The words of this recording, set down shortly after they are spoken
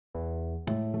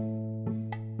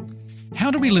How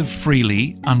do we live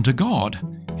freely under God?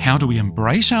 How do we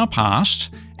embrace our past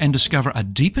and discover a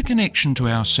deeper connection to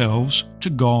ourselves, to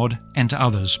God, and to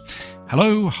others?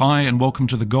 Hello, hi, and welcome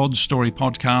to the God Story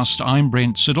podcast. I'm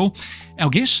Brent Siddle. Our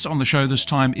guest on the show this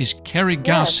time is Karrie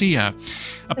Garcia,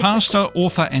 a pastor,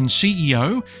 author, and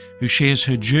CEO who shares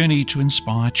her journey to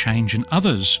inspire change in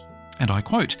others. And I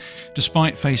quote,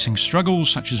 "Despite facing struggles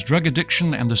such as drug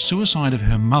addiction and the suicide of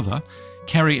her mother,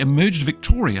 Karrie emerged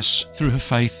victorious through her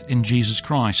faith in Jesus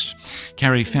Christ.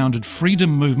 Karrie founded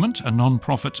Freedom Movement, a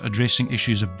non-profit addressing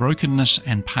issues of brokenness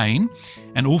and pain,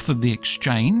 and authored The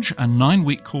Exchange, a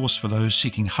 9-week course for those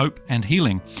seeking hope and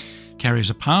healing. Karrie is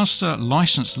a pastor,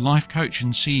 licensed life coach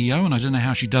and CEO, and I don't know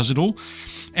how she does it all.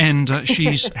 And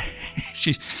she's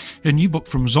her new book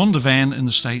from Zondervan in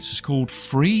the States is called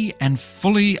Free and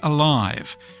Fully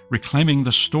Alive, Reclaiming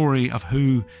the Story of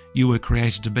Who You Were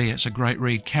Created to Be. It's a great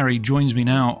read. Karrie joins me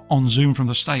now on Zoom from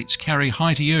the States. Karrie,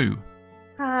 hi to you.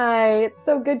 Hi, it's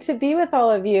so good to be with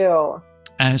all of you.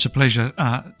 And it's a pleasure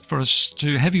for us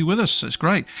to have you with us. It's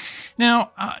great.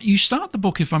 Now, you start the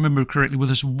book, if I remember correctly, with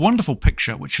this wonderful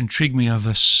picture which intrigued me of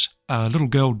this little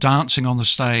girl dancing on the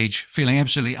stage, feeling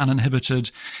absolutely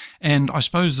uninhibited. And I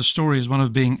suppose the story is one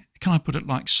of being, can I put it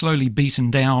like, slowly beaten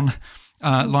down,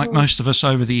 like most of us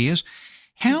over the years.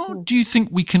 How do you think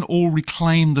we can all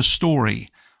reclaim the story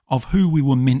of who we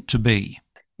were meant to be?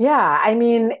 Yeah, I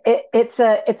mean, it's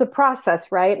a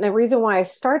process, right? And the reason why I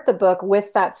start the book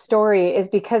with that story is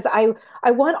because I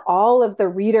want all of the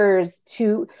readers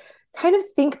to kind of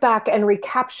think back and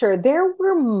recapture. There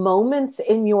were moments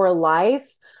in your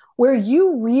life where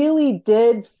you really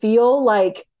did feel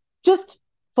like just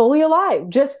fully alive,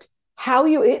 just how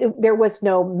there was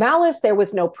no malice, there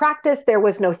was no practice, there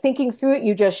was no thinking through it.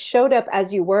 You just showed up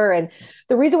as you were. And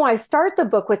the reason why I start the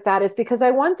book with that is because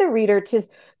I want the reader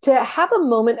to have a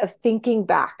moment of thinking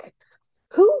back.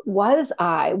 Who was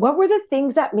I? What were the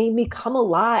things that made me come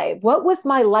alive? What was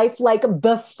my life like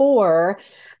before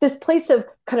this place of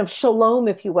kind of shalom,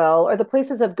 if you will, or the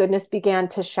places of goodness began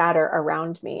to shatter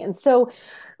around me? And so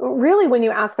really, when you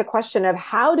ask the question of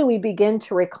how do we begin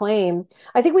to reclaim,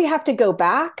 I think we have to go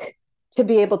back to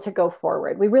be able to go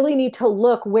forward. We really need to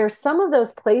look where some of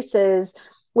those places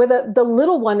where the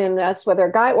little one in us, whether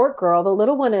guy or girl, the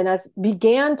little one in us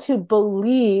began to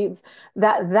believe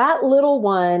that little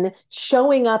one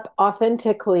showing up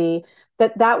authentically,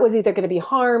 that was either going to be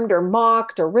harmed or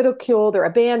mocked or ridiculed or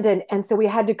abandoned. And so we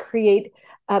had to create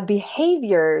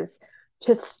behaviors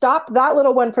to stop that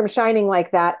little one from shining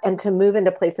like that and to move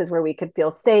into places where we could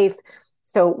feel safe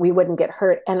so we wouldn't get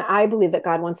hurt. And I believe that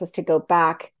God wants us to go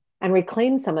back and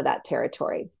reclaim some of that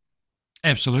territory.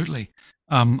 Absolutely.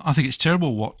 I think it's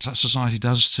terrible what society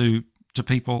does to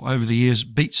people over the years,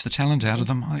 beats the talent out of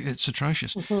them. It's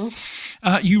atrocious.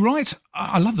 You write,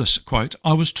 I love this quote,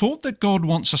 "I was taught that God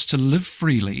wants us to live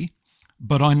freely,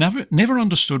 but I never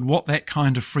understood what that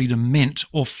kind of freedom meant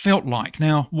or felt like."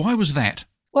 Now, why was that?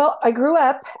 Well, I grew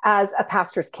up as a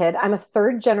pastor's kid. I'm a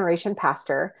third-generation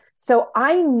pastor. So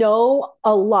I know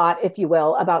a lot, if you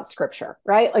will, about scripture,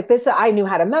 right? Like this, I knew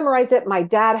how to memorize it. My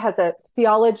dad has a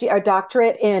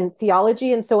doctorate in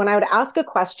theology. And so when I would ask a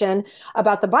question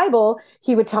about the Bible,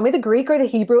 he would tell me the Greek or the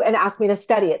Hebrew and ask me to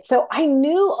study it. So I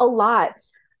knew a lot.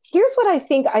 Here's what I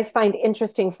think I find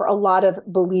interesting for a lot of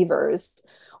believers.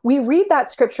 We read that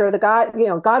scripture, God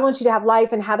wants you to have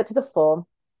life and have it to the full,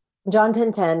 John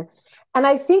 10:10. And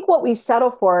I think what we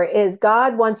settle for is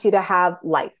God wants you to have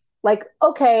life. Like,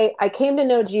 okay, I came to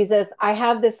know Jesus. I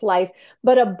have this life,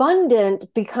 but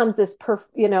abundant becomes this,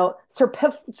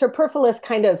 superfluous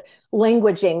kind of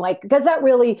languaging. Like,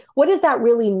 what does that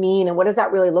really mean? And what does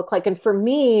that really look like? And for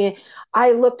me,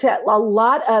 I looked at a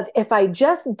lot of, if I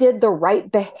just did the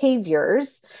right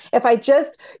behaviors, if I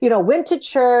just, went to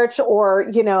church or,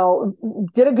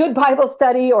 did a good Bible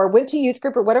study or went to youth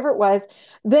group or whatever it was,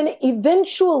 then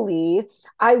eventually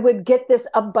I would get this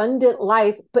abundant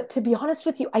life. But to be honest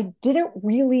with you, I didn't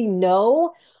really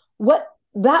know what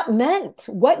that meant.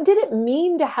 What did it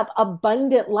mean to have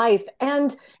abundant life?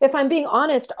 And if I'm being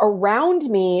honest, around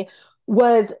me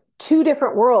was two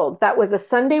different worlds. That was a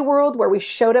Sunday world where we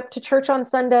showed up to church on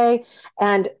Sunday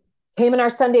and came in our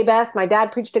Sunday best. My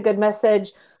dad preached a good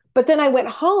message. But then I went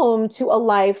home to a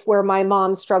life where my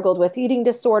mom struggled with eating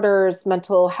disorders,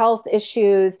 mental health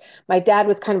issues. My dad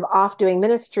was kind of off doing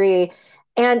ministry.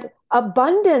 And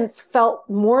abundance felt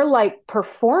more like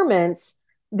performance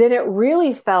than it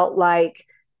really felt like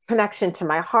connection to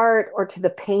my heart or to the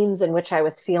pains in which I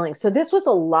was feeling. So this was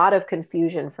a lot of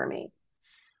confusion for me.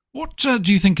 What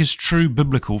do you think is true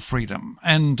biblical freedom?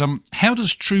 And how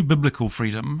does true biblical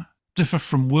freedom differ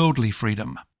from worldly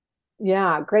freedom?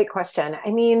 Yeah, great question. I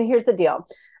mean, here's the deal.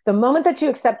 The moment that you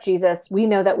accept Jesus, we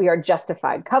know that we are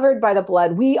justified, covered by the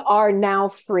blood. We are now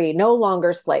free, no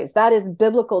longer slaves. That is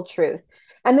biblical truth.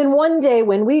 And then one day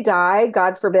when we die,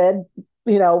 God forbid,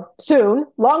 soon,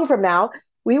 long from now,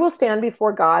 we will stand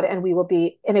before God and we will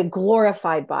be in a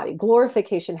glorified body.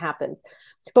 Glorification happens.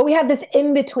 But we have this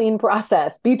in between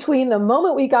process between the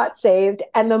moment we got saved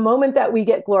and the moment that we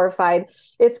get glorified.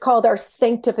 It's called our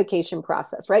sanctification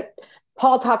process, right?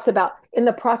 Paul talks about in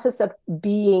the process of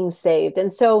being saved.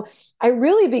 And so I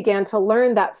really began to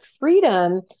learn that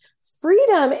freedom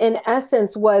in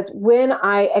essence was when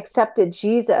I accepted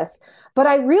Jesus. But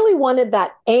I really wanted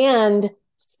that and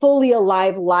fully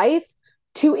alive life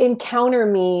to encounter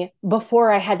me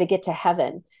before I had to get to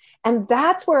heaven. And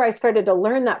that's where I started to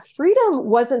learn that freedom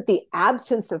wasn't the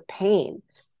absence of pain.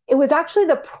 It was actually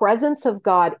the presence of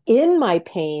God in my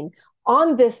pain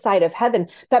on this side of heaven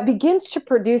that begins to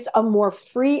produce a more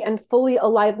free and fully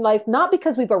alive life, not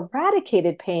because we've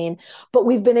eradicated pain, but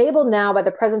we've been able now by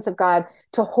the presence of God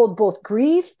to hold both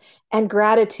grief and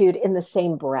gratitude in the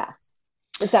same breath.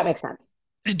 If that makes sense.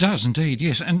 It does indeed,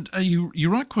 yes. And you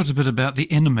write quite a bit about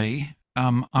the enemy.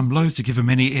 I'm loath to give him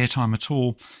any airtime at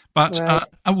all, but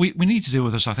Right. we need to deal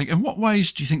with this, I think. In what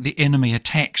ways do you think the enemy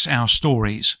attacks our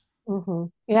stories?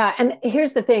 Yeah. And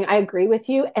here's the thing, I agree with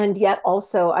you. And yet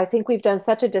also, I think we've done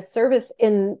such a disservice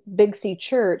in Big C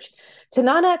Church to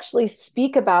not actually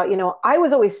speak about, I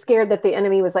was always scared that the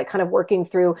enemy was like kind of working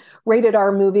through rated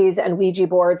R movies and Ouija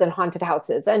boards and haunted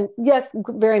houses. And yes,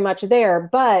 very much there.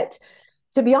 But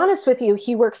to be honest with you,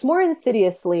 he works more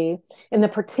insidiously in the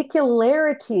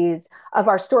particularities of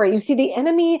our story. You see, the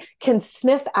enemy can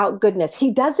sniff out goodness.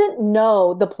 He doesn't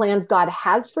know the plans God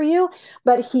has for you,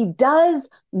 but he does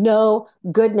know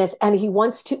goodness, and he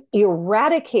wants to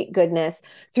eradicate goodness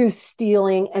through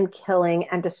stealing and killing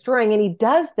and destroying. And he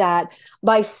does that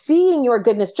by seeing your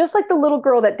goodness, just like the little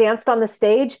girl that danced on the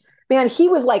stage. Man, he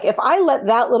was like, if I let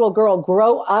that little girl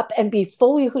grow up and be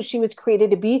fully who she was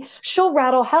created to be, she'll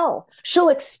rattle hell. She'll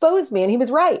expose me. And he was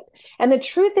right. And the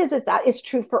truth is that is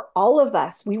true for all of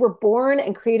us. We were born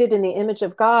and created in the image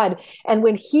of God. And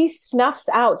when he snuffs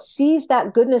out, sees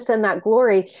that goodness and that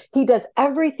glory, he does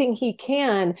everything he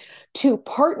can to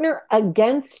partner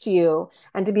against you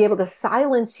and to be able to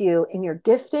silence you in your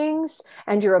giftings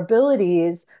and your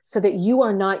abilities so that you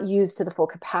are not used to the full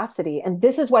capacity. And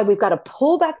this is why we've got to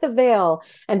pull back the veil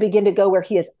and begin to go where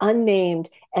he is unnamed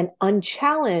and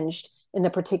unchallenged in the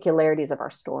particularities of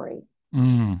our story.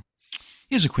 Mm.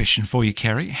 Here's a question for you,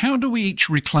 Karrie. How do we each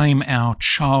reclaim our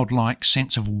childlike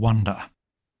sense of wonder?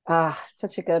 Ah,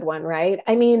 such a good one, right?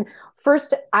 I mean,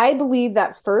 first, I believe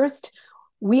that first,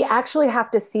 we actually have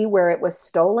to see where it was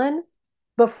stolen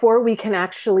before we can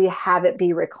actually have it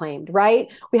be reclaimed,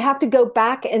 right? We have to go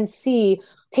back and see,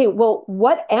 okay, well,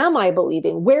 what am I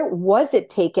believing? Where was it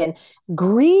taken?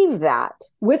 Grieve that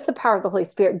with the power of the Holy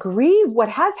Spirit. Grieve what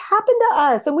has happened to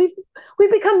us. And we've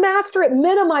become master at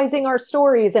minimizing our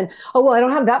stories. And, oh, well, I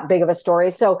don't have that big of a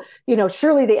story. So,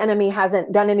 surely the enemy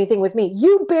hasn't done anything with me.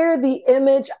 You bear the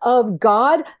image of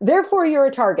God. Therefore, you're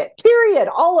a target, period.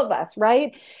 All of us,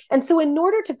 right? And so in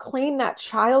order to claim that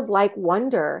childlike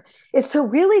wonder is to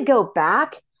really go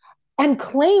back and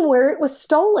claim where it was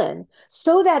stolen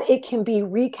so that it can be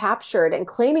recaptured. And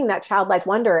claiming that childlike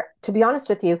wonder, to be honest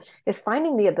with you, is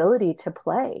finding the ability to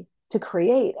play, to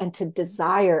create, and to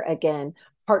desire again,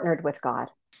 partnered with God.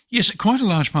 Yes, quite a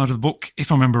large part of the book,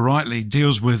 if I remember rightly,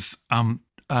 deals with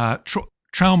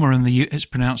trauma in it's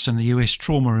pronounced in the US,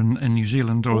 trauma in New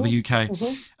Zealand or the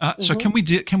UK. So can we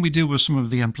deal with some of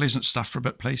the unpleasant stuff for a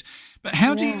bit, please? But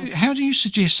how do you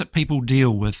suggest that people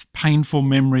deal with painful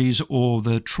memories or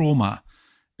the trauma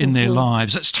in their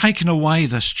lives that's taken away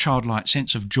this childlike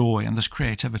sense of joy and this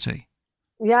creativity?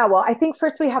 Yeah, well, I think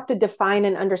first we have to define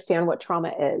and understand what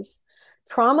trauma is.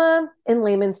 Trauma, in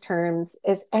layman's terms,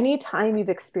 is any time you've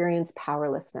experienced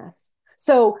powerlessness.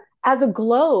 So, as a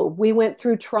globe, we went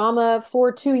through trauma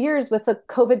for 2 years with the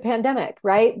COVID pandemic,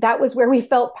 right? That was where we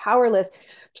felt powerless.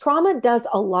 Trauma does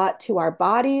a lot to our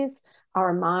bodies,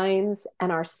 our minds,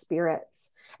 and our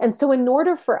spirits. And so, in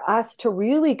order for us to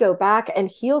really go back and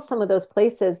heal some of those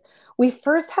places, we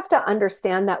first have to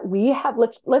understand that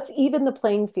let's even the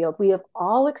playing field. We have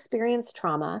all experienced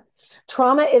trauma.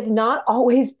 Trauma is not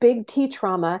always big T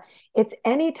trauma. It's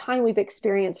any time we've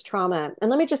experienced trauma. And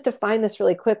let me just define this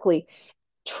really quickly.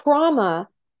 Trauma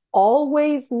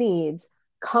always needs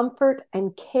comfort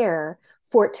and care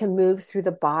for it to move through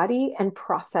the body and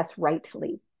process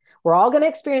rightly. We're all going to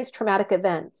experience traumatic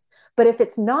events, but if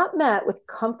it's not met with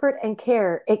comfort and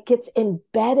care, it gets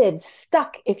embedded,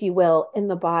 stuck, if you will, in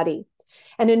the body.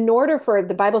 And in order for,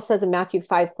 the Bible says in Matthew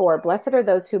 5:4, blessed are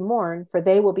those who mourn, for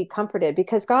they will be comforted.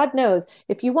 Because God knows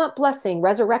if you want blessing,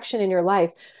 resurrection in your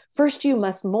life, first you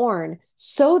must mourn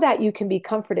so that you can be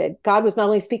comforted. God was not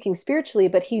only speaking spiritually,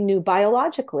 but he knew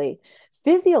biologically,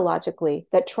 physiologically,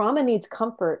 that trauma needs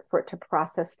comfort for it to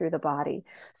process through the body.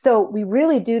 So we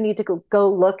really do need to go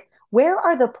look, where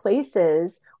are the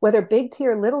places, whether big T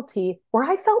or little t, where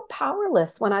I felt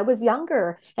powerless when I was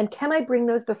younger? And can I bring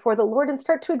those before the Lord and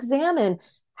start to examine,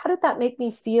 how did that make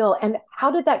me feel? And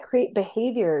how did that create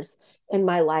behaviors in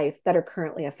my life that are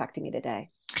currently affecting me today?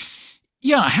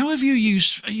 Yeah, how have you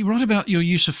write about your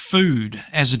use of food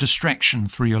as a distraction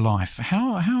through your life.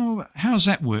 How's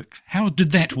that work? How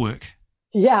did that work?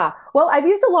 Yeah. Well, I've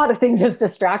used a lot of things as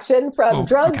distraction, from Well, okay.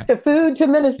 drugs to food to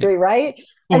Yeah. ministry, right?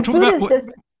 Well, And food is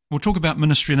just we'll talk about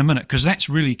ministry in a minute because that's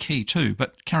really key too,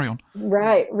 but carry on.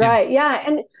 right, Yeah. right. Yeah.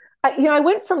 And I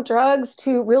went from drugs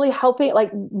to really helping,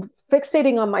 like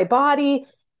fixating on my body.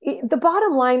 The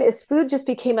bottom line is food just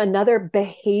became another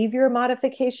behavior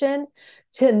modification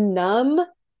to numb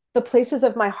the places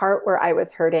of my heart where I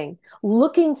was hurting,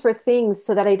 looking for things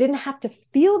so that I didn't have to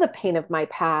feel the pain of my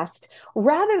past.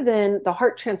 Rather than the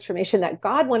heart transformation that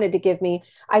God wanted to give me,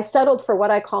 I settled for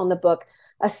what I call in the book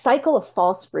a cycle of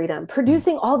false freedom, Mm.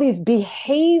 producing all these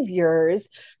behaviors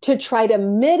to try to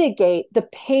mitigate the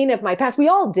pain of my past. We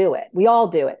all do it. We all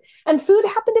do it. And food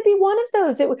happened to be one of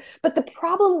those. But the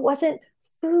problem wasn't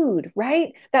food,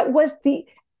 right? That was the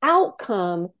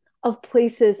outcome of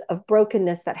places of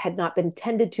brokenness that had not been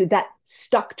tended to, that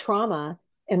stuck trauma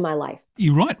in my life.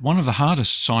 You're right. One of the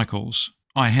hardest cycles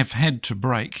I have had to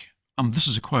break. This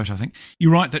is a quote, I think.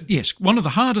 You write that, yes, one of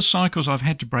the hardest cycles I've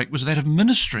had to break was that of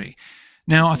ministry.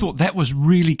 Now, I thought that was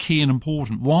really key and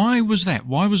important. Why was that?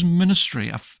 Why was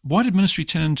ministry? Why did ministry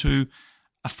turn into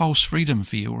a false freedom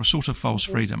for you, or a sort of false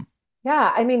freedom?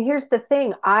 Yeah, I mean, here's the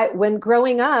thing. When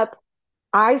growing up,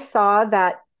 I saw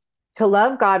that to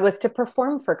love God was to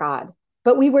perform for God,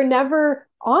 but we were never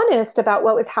honest about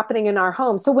what was happening in our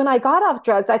home. So when I got off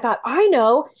drugs, I thought, I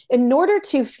know, in order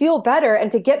to feel better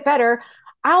and to get better,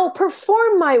 I'll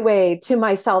perform my way to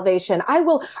my salvation. I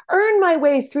will earn my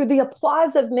way through the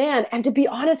applause of man. And to be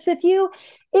honest with you,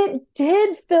 it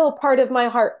did fill part of my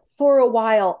heart for a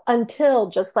while, until,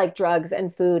 just like drugs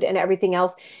and food and everything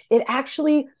else, it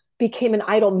actually became an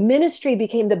idol. Ministry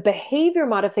became the behavior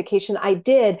modification I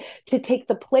did to take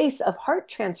the place of heart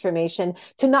transformation,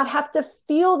 to not have to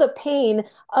feel the pain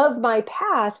of my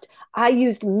past. I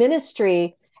used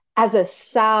ministry as a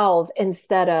salve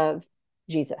instead of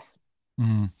Jesus.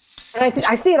 Mm. And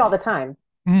I see it all the time.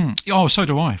 Oh, so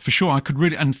do I, for sure. I could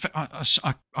really, and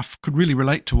I could really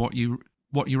relate to what you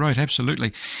wrote.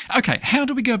 Absolutely. Okay, how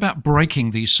do we go about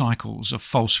breaking these cycles of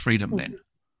false freedom then?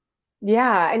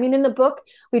 Yeah, I mean, in the book,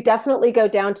 we definitely go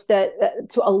down to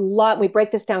to a lot. We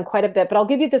break this down quite a bit, but I'll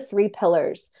give you the three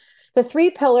pillars. The three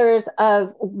pillars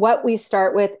of what we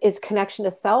start with is connection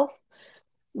to self.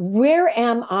 Where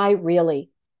am I really?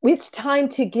 It's time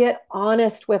to get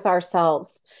honest with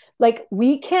ourselves. Like,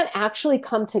 we can't actually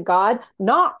come to God,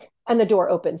 knock and the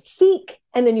door opens, seek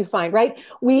and then you find, right?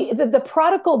 The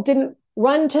prodigal didn't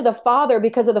run to the father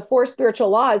because of the four spiritual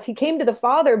laws. He came to the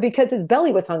father because his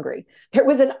belly was hungry. There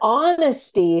was an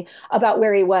honesty about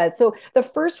where he was. So the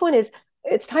first one is,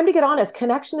 it's time to get honest,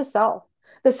 connection to self.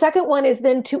 The second one is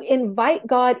then to invite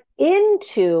God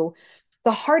into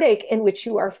the heartache in which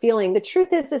you are feeling. The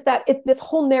truth is that this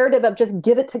whole narrative of just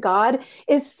give it to God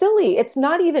is silly. It's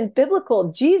not even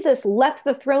biblical. Jesus left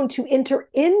the throne to enter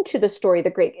into the story of the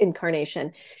great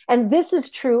incarnation. And this is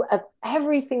true of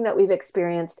everything that we've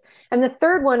experienced. And the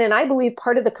third one, and I believe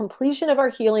part of the completion of our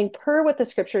healing, per what the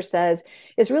scripture says,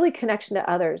 is really connection to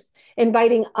others,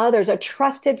 inviting others, a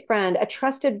trusted friend, a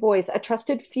trusted voice, a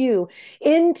trusted few,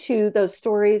 into those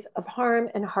stories of harm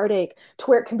and heartache, to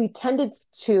where it can be tended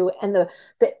to, and the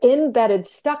embedded,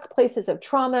 stuck places of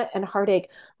trauma and heartache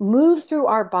move through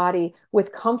our body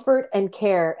with comfort and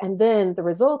care. And then the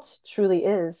result truly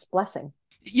is blessing.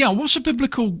 Yeah, what's a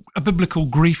biblical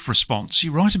grief response?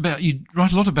 You write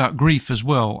a lot about grief as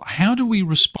well. How do we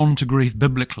respond to grief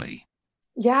biblically?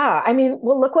 Yeah, I mean,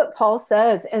 well, look what Paul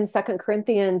says in Second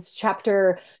Corinthians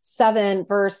chapter 7,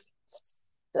 verse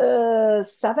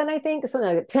 7, I think,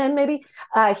 something like 10 maybe.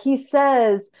 He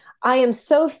says, I am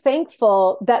so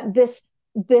thankful that this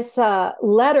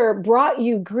letter brought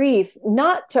you grief,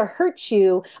 not to hurt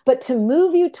you, but to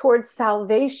move you towards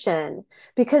salvation.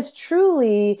 Because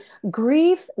truly,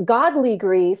 grief, godly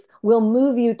grief, will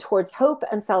move you towards hope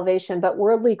and salvation, but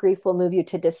worldly grief will move you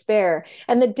to despair.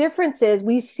 And the difference is,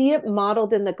 we see it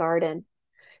modeled in the garden.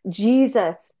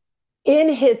 Jesus in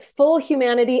his full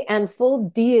humanity and full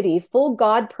deity, full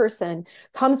God person,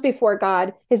 comes before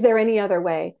God. Is there any other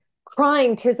way?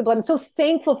 Crying tears of blood. I'm so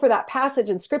thankful for that passage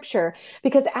in scripture,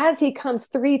 because as he comes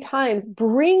 3 times,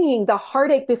 bringing the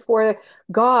heartache before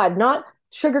God, not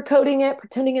sugarcoating it,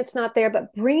 pretending it's not there,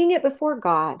 but bringing it before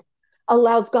God,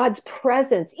 allows God's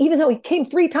presence. Even though he came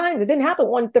 3 times, it didn't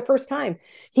happen the first time.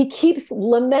 He keeps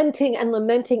lamenting and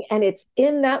lamenting. And it's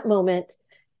in that moment,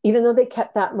 even though they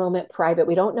kept that moment private,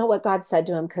 we don't know what God said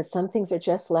to him, because some things are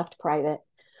just left private.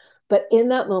 But in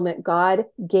that moment, God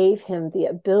gave him the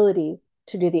ability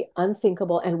to do the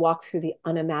unthinkable and walk through the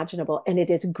unimaginable. And it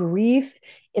is grief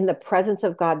in the presence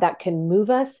of God that can move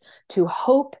us to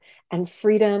hope and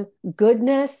freedom,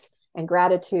 goodness and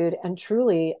gratitude, and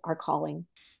truly our calling.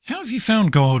 How have you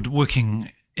found God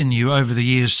working in you over the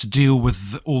years to deal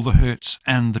with all the hurt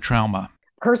and the trauma?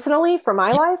 Personally, for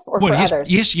my life or Well, for yes,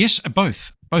 others? yes,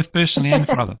 both personally and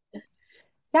for others.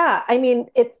 Yeah, I mean,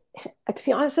 it's to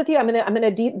be honest with you, I'm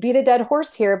gonna beat a dead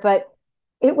horse here, but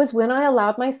it was when I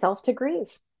allowed myself to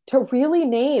grieve, to really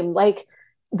name like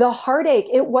the heartache.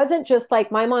 It wasn't just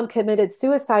like my mom committed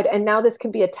suicide and now this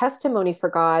can be a testimony for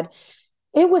God.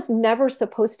 It was never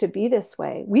supposed to be this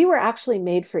way. We were actually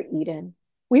made for Eden.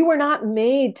 We were not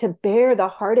made to bear the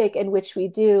heartache in which we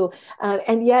do.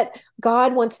 And yet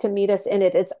God wants to meet us in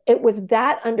it. It was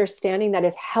that understanding that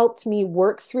has helped me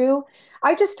work through.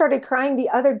 I just started crying the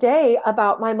other day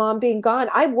about my mom being gone.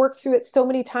 I've worked through it so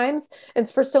many times and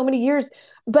for so many years,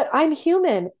 but I'm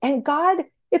human. And God,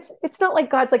 it's not like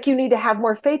God's like, you need to have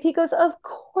more faith. He goes, of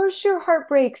course your heart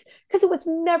breaks, because it was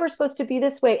never supposed to be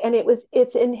this way. And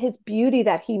it's in his beauty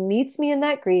that he meets me in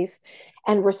that grief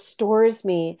and restores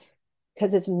me,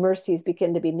 because his mercies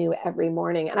begin to be new every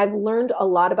morning. And I've learned a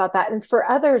lot about that. And for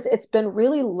others, it's been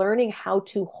really learning how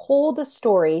to hold a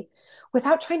story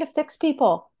without trying to fix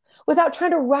people, without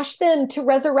trying to rush them to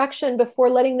resurrection before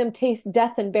letting them taste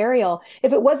death and burial.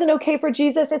 If it wasn't okay for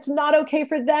Jesus, it's not okay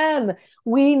for them.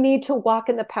 We need to walk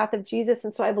in the path of Jesus.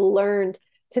 And so I've learned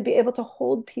to be able to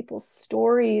hold people's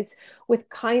stories with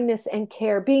kindness and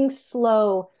care, being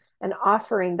slow and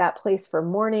offering that place for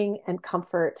mourning and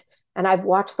comfort. And I've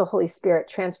watched the Holy Spirit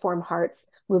transform hearts,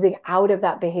 moving out of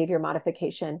that behavior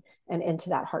modification and into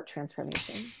that heart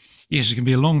transformation. Yes, it can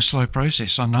be a long, slow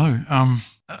process, I know.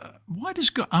 Why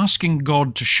does asking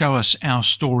God to show us our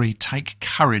story take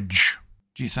courage,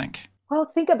 do you think? Well,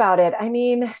 think about it. I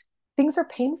mean, things are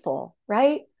painful,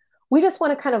 right? We just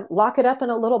want to kind of lock it up in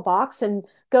a little box and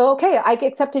go, okay, I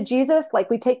accepted Jesus. Like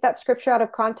we take that scripture out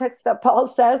of context that Paul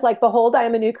says, like, behold, I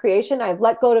am a new creation. I've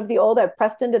let go of the old. I've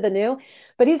pressed into the new.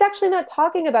 But he's actually not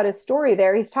talking about his story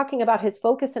there. He's talking about his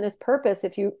focus and his purpose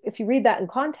if you read that in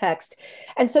context.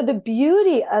 And so the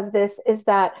beauty of this is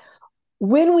that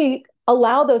when we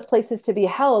allow those places to be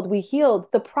held, we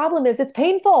healed. The problem is it's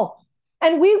painful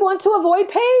and we want to avoid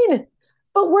pain,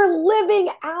 but we're living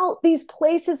out these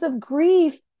places of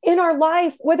grief in our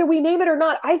life, whether we name it or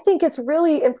not. I think it's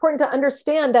really important to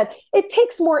understand that it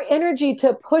takes more energy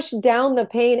to push down the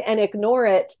pain and ignore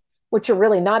it, which you're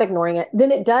really not ignoring it,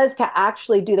 than it does to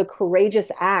actually do the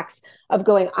courageous acts of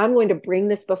going, I'm going to bring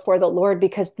this before the Lord,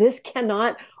 because this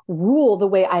cannot rule the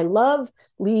way I love,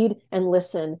 lead, and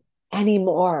listen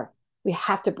anymore. We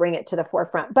have to bring it to the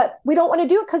forefront, but we don't want to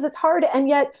do it because it's hard. And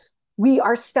yet we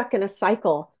are stuck in a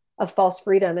cycle of false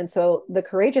freedom. And so the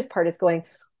courageous part is going,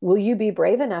 will you be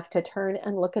brave enough to turn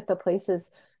and look at the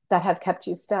places that have kept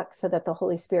you stuck so that the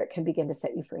Holy Spirit can begin to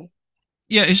set you free?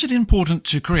 Yeah, is it important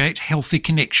to create healthy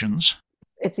connections?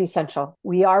 It's essential.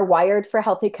 We are wired for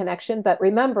healthy connection, but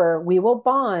remember, we will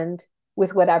bond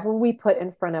with whatever we put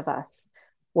in front of us.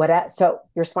 So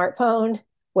your smartphone,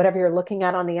 whatever you're looking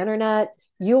at on the internet,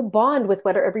 you'll bond with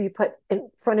whatever you put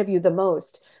in front of you the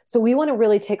most. So we want to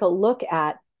really take a look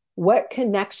at what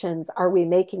connections are we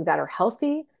making that are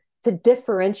healthy, to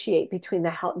differentiate between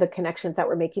the connections that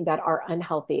we're making that are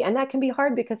unhealthy. And that can be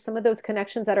hard, because some of those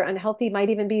connections that are unhealthy might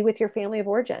even be with your family of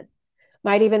origin,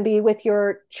 might even be with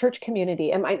your church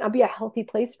community. It might not be a healthy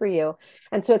place for you.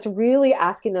 And so it's really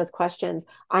asking those questions.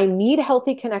 I need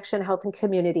healthy connection, healthy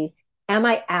community. Am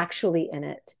I actually in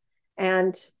it?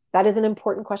 And that is an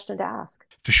important question to ask.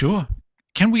 For sure.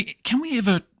 Can we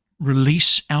ever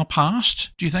release our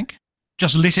past, do you think?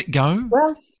 Just let it go?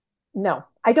 Well, no,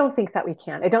 I don't think that we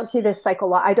can. I don't see this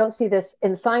I don't see this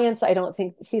in science. I don't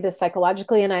see this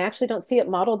psychologically. And I actually don't see it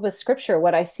modeled with scripture.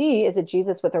 What I see is a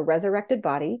Jesus with a resurrected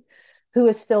body who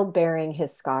is still bearing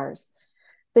his scars.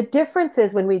 The difference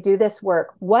is when we do this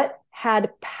work, what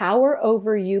had power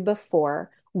over you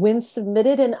before when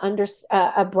submitted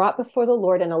and brought before the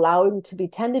Lord and allowed to be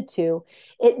tended to,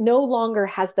 it no longer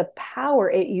has the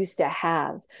power it used to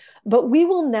have. But it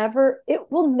will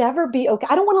never be okay.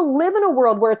 I don't want to live in a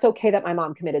world where it's okay that my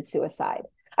mom committed suicide.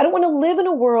 I don't want to live in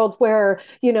a world where,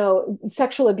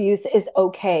 sexual abuse is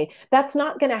okay. That's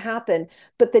not going to happen.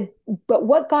 But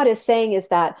what God is saying is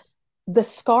that the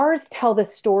scars tell the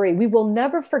story. We will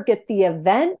never forget the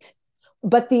event,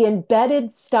 but the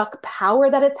embedded, stuck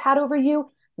power that it's had over you,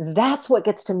 that's what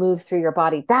gets to move through your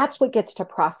body. That's what gets to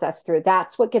process through.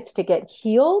 That's what gets to get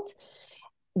healed.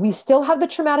 We still have the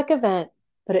traumatic event,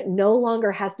 but it no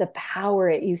longer has the power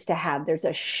it used to have. There's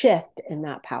a shift in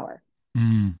that power.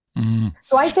 Mm, mm.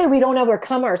 So I say we don't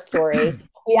overcome our story.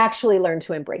 We actually learn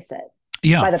to embrace it.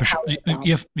 Yeah, for sure.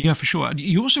 Yeah, for sure.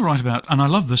 You also write about, and I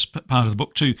love this part of the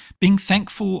book too, being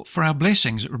thankful for our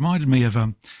blessings. It reminded me of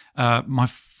my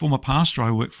former pastor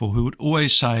I worked for, who would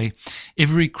always say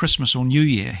every Christmas or New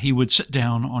Year, he would sit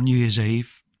down on New Year's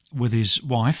Eve with his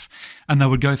wife, and they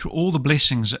would go through all the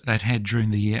blessings that they'd had during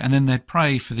the year, and then they'd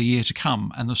pray for the year to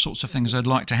come and the sorts of things they'd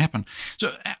like to happen.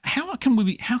 So how can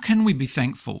we be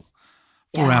thankful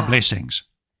for our blessings?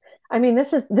 I mean,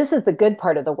 this is the good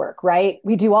part of the work, right?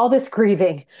 We do all this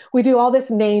grieving. We do all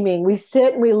this naming. We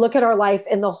sit and we look at our life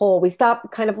in the whole. We stop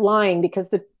kind of lying because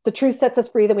the truth sets us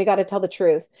free, then we got to tell the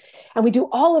truth. And we do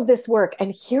all of this work.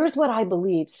 And here's what I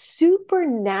believe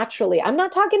supernaturally. I'm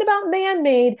not talking about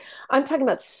man-made. I'm talking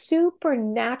about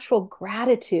supernatural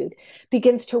gratitude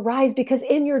begins to rise because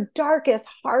in your darkest,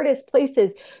 hardest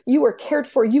places, you were cared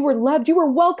for, you were loved, you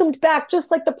were welcomed back, just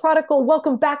like the prodigal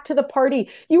welcomed back to the party.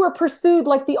 You were pursued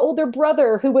like the older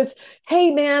brother who was,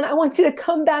 hey man, I want you to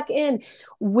come back in.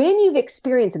 When you've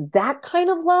experienced that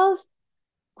kind of love,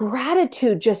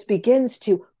 gratitude just begins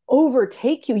to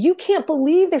overtake you. You can't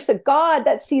believe there's a God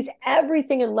that sees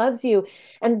everything and loves you.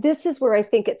 And this is where I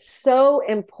think it's so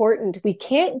important. We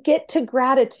can't get to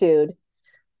gratitude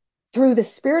through the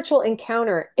spiritual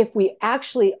encounter if we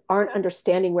actually aren't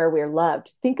understanding where we're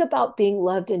loved. Think about being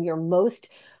loved in your most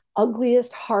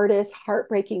ugliest, hardest,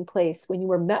 heartbreaking place. When you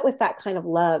were met with that kind of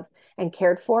love and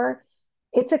cared for,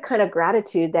 it's a kind of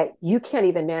gratitude that you can't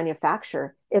even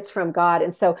manufacture. It's from God.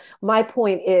 And so my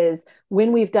point is,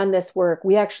 when we've done this work,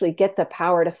 we actually get the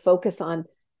power to focus on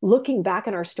looking back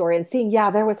in our story and seeing,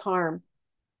 yeah, there was harm,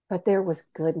 but there was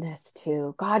goodness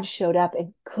too. God showed up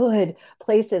in good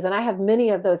places. And I have many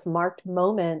of those marked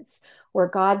moments where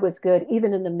God was good,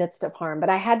 even in the midst of harm. But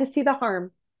I had to see the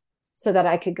harm so that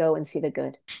I could go and see the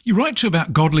good. You write too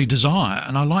about godly desire,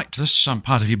 and I liked this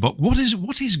part of your book. What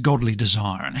is godly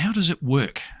desire, and how does it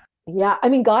work? Yeah, I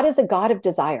mean, God is a God of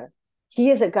desire. He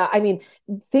is a God. I mean,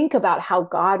 think about how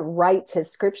God writes his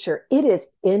scripture. It is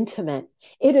intimate.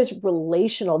 It is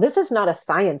relational. This is not a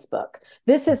science book.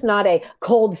 This is not a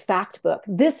cold fact book.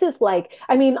 This is like,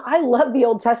 I mean, I love the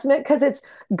Old Testament because it's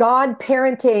God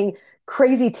parenting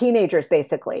crazy teenagers,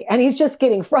 basically. And he's just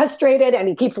getting frustrated and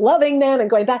he keeps loving them and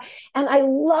going back. And I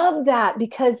love that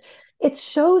because it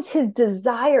shows his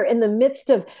desire in the midst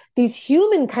of these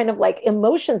human kind of like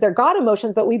emotions. They're God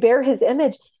emotions, but we bear his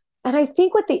image. And I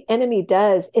think what the enemy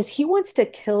does is he wants to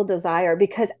kill desire,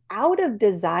 because out of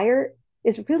desire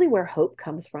is really where hope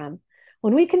comes from.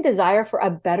 When we can desire for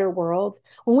a better world,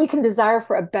 when we can desire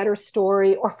for a better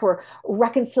story or for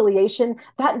reconciliation,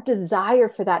 that desire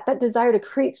for that desire to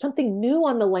create something new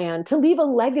on the land, to leave a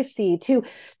legacy, to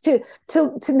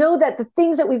know that the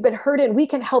things that we've been hurt in, we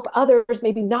can help others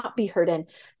maybe not be hurt in.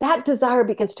 That desire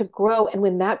begins to grow. And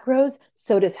when that grows,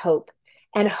 so does hope.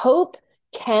 And hope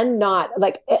cannot,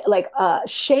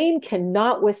 shame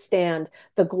cannot withstand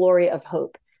the glory of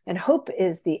hope. And hope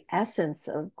is the essence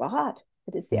of God.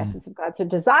 It is the essence of God. So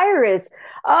desire is,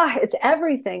 it's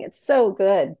everything. It's so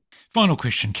good. Final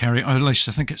question, Karrie. Or at least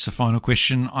I think it's the final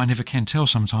question. I never can tell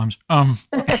sometimes.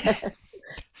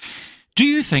 Do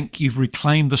you think you've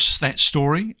reclaimed that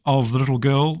story of the little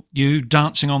girl, you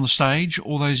dancing on the stage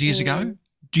all those years ago?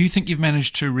 Do you think you've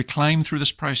managed to reclaim through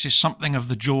this process something of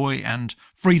the joy and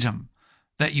freedom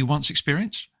that you once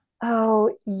experienced?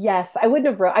 Oh, yes. I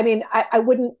wouldn't have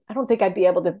I don't think I'd be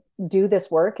able to do this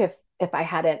work if I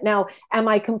hadn't. Now, am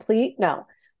I complete? No.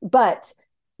 But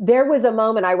there was a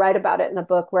moment, I write about it in the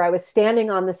book, where I was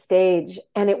standing on the stage,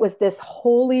 and it was this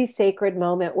holy, sacred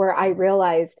moment where I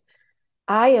realized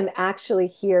I am actually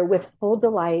here with full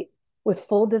delight, with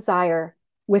full desire,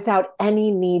 without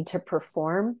any need to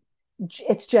perform.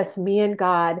 It's just me and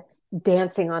God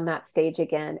dancing on that stage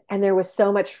again. And there was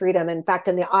so much freedom. In fact,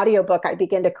 in the audiobook, I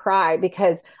began to cry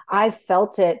because I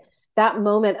felt it that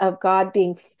moment of God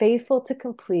being faithful to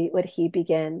complete what he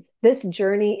begins. This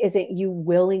journey isn't you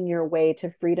willing your way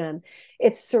to freedom.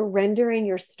 It's surrendering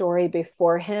your story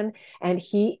before him, and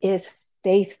he is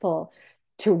faithful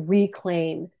to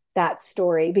reclaim that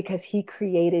story because he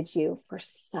created you for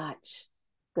such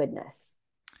goodness.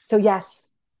 So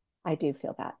yes, I do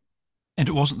feel that. And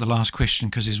it wasn't the last question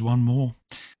because there's one more,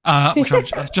 which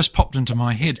I've just popped into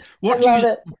my head. What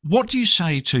do you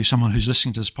say to someone who's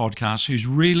listening to this podcast who's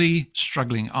really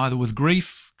struggling either with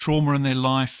grief, trauma in their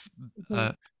life,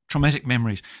 traumatic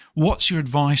memories? What's your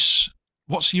advice?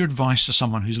 What's your advice to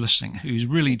someone who's listening, who's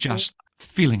really just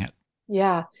feeling it?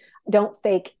 Yeah. Don't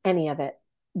fake any of it.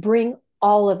 Bring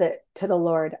all of it to the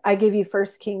Lord. I give you 1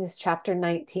 Kings chapter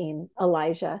 19,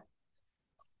 Elijah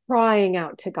crying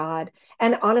out to God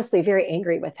and honestly very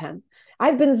angry with him.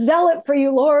 I've been zealot for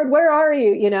you, Lord. Where are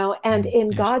you? And in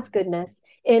God's goodness,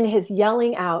 in his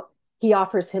yelling out, he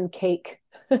offers him cake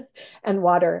and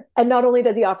water. And not only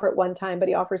does he offer it one time, but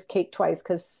he offers cake twice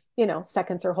because,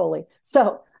 seconds are holy.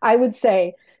 So I would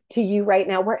say to you right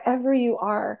now, wherever you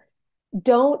are,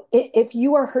 if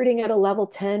you are hurting at a level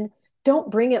 10,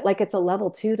 don't bring it like it's a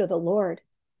level 2 to the Lord.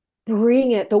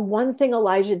 Bring it. The one thing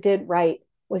Elijah did right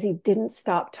was he didn't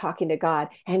stop talking to God,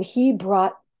 and he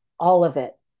brought all of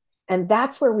it. And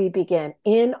that's where we begin,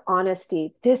 in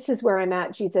honesty. This is where I'm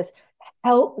at, Jesus.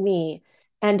 Help me.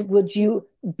 And would you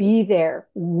be there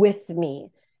with me?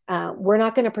 We're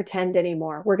not going to pretend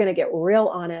anymore. We're going to get real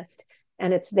honest.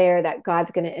 And it's there that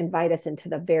God's going to invite us into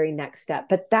the very next step.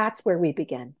 But that's where we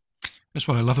begin. That's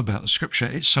what I love about the scripture.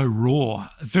 It's so raw,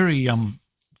 very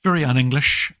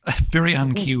un-English, very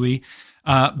un-Kiwi,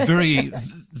 very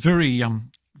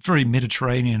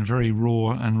Mediterranean, very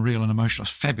raw and real and emotional.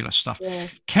 Fabulous stuff.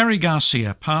 Yes. Karrie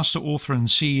Garcia, pastor, author and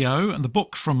CEO, and the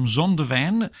book from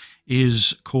Zondervan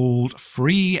is called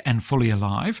Free and Fully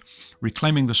Alive,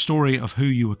 Reclaiming the Story of Who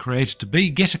You Were Created to Be.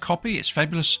 Get a copy. It's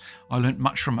fabulous. I learnt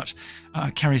much from it.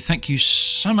 Karrie, thank you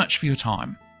so much for your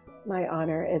time. My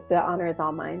honor. The honor is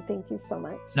all mine. Thank you so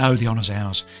much. No, the honor's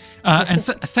ours. And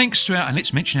thanks to and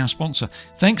let's mention our sponsor.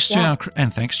 Thanks to our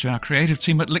creative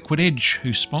team at Liquid Edge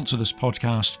who sponsor this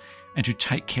podcast and who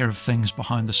take care of things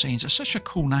behind the scenes. It's such a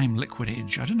cool name, Liquid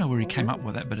Edge. I don't know where he came up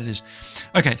with that, but it is.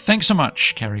 Okay, thanks so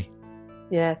much, Karrie.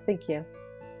 Yes, thank you.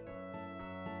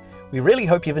 We really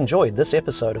hope you've enjoyed this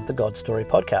episode of the God Story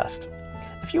podcast.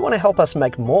 If you want to help us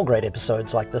make more great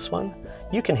episodes like this one,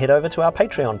 you can head over to our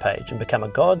Patreon page and become a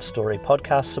God Story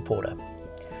podcast supporter.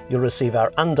 You'll receive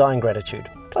our undying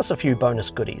gratitude, plus a few bonus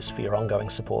goodies for your ongoing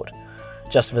support.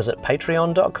 Just visit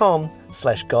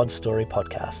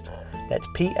patreon.com/godstorypodcast. That's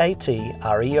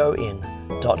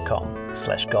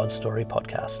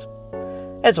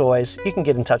patreon.com/godstorypodcast. As always, you can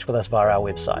get in touch with us via our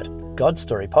website,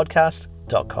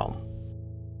 godstorypodcast.com.